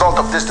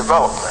of this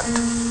development,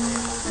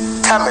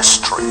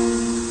 chemistry.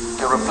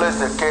 You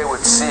replace the K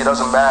with C, it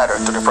doesn't matter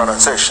to the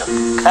pronunciation.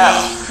 Chem.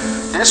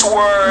 This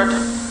word,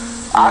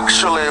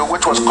 actually,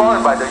 which was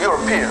coined by the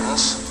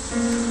Europeans,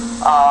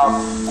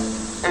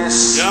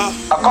 is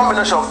a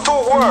combination of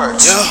two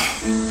words.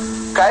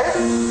 Okay?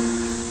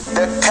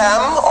 The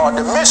chem, or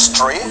the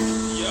mystery.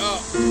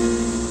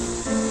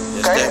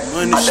 Okay?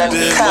 And then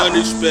chem,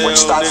 which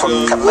stands for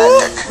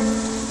Kemetic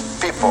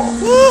people.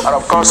 And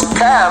of course,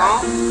 chem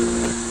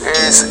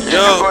is, if you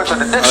go into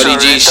the dictionary,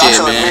 it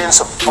actually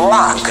means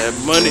black,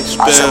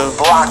 as in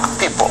black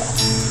people.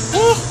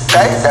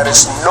 Okay? There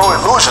is no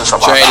illusions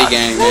about that.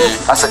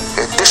 That's a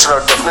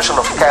dictionary definition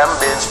of chem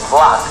means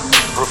black,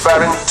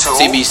 referring to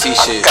TBC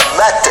shit.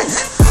 Kemetic.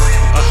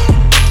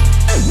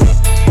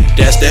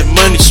 That's that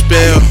money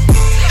spell.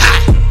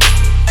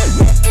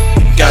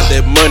 Got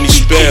that money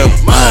spell.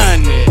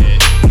 Money.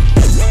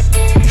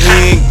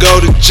 He ain't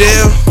go to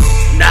jail.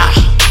 Nah.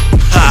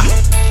 Ha.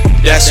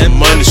 That's a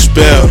money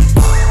spell.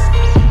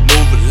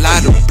 Move a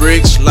lot of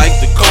bricks like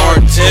the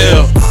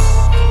cartel.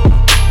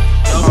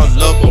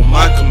 All up on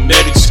my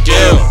comedic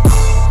scale.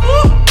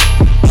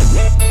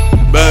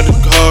 Better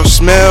car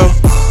smell.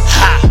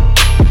 Ha.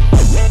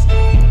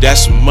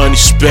 That's a money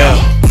spell.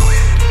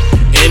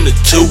 In the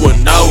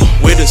 210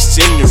 with a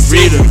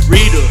senorita.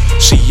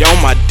 She on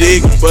my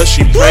dick, but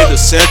she pray to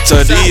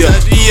Santeria.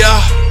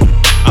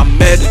 I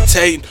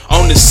meditate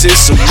on the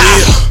Sicilian.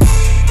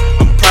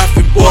 I'm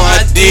Prophet Boy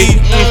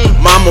ID,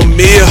 Mama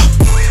Mia.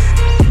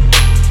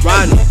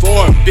 Riding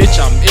for a bitch,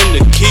 I'm in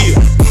the Kia.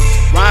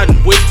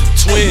 Riding with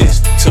the twins,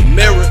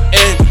 Tamara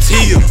and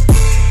Tia.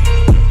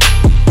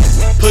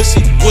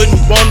 Pussy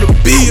wouldn't wanna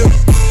be her.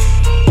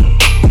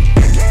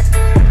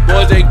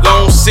 Boy, they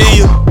gon'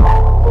 see her.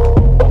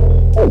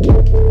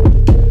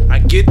 I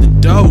get the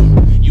dough.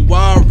 You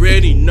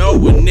already know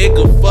a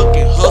nigga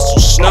fucking hustle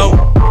snow.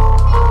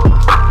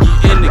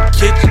 You in the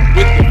kitchen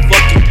with the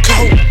fucking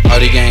coat. All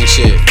the gang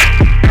shit.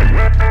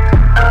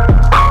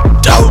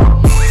 Dope.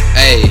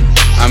 Hey,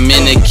 I'm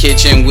in the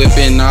kitchen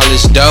whipping all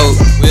this dope.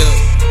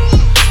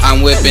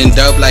 I'm whipping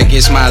dope like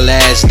it's my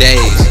last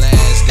days.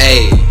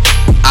 Hey,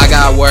 I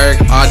got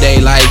work all day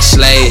like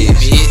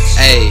slaves.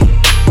 Hey,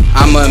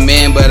 I'm a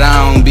man but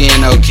I don't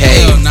being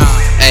okay.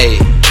 Hey,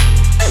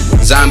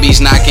 zombies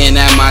knocking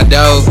at my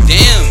door.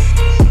 Damn.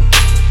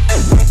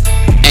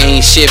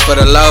 Ain't shit for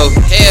the low.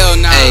 Hell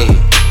nah. Hey,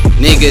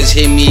 niggas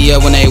hit me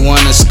up when they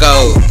wanna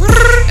scope.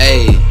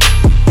 Hey,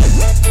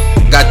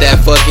 got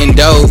that fucking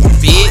dope.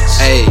 Bitch.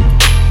 Hey,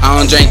 I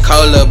don't drink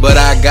cola but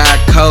I got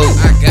coke.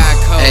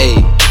 Hey,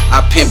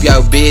 I pimp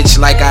your bitch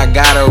like I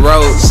got a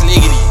rope.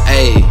 Sniggity.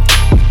 Hey,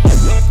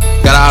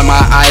 got all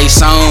my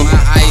ice on.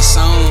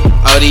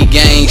 OD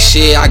gang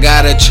shit, I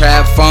got a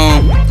trap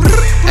phone.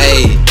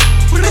 Hey,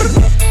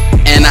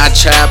 and I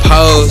trap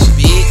hoes.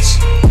 Bitch.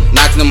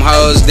 Knock them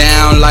hoes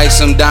down like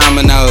some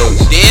dominoes.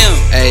 Damn.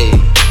 Hey,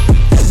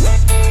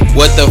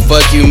 what the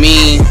fuck you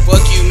mean?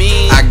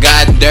 I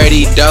got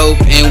dirty dope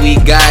and we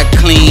got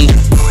clean.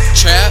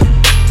 Trap.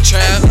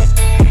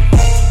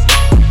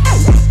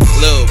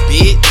 Little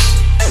bitch.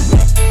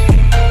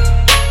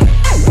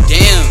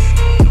 Damn.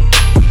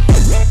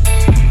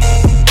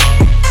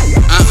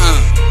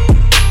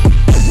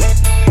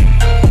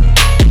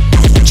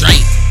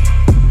 Drink.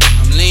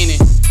 I'm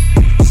leaning.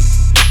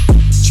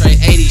 Trey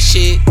 80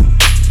 shit.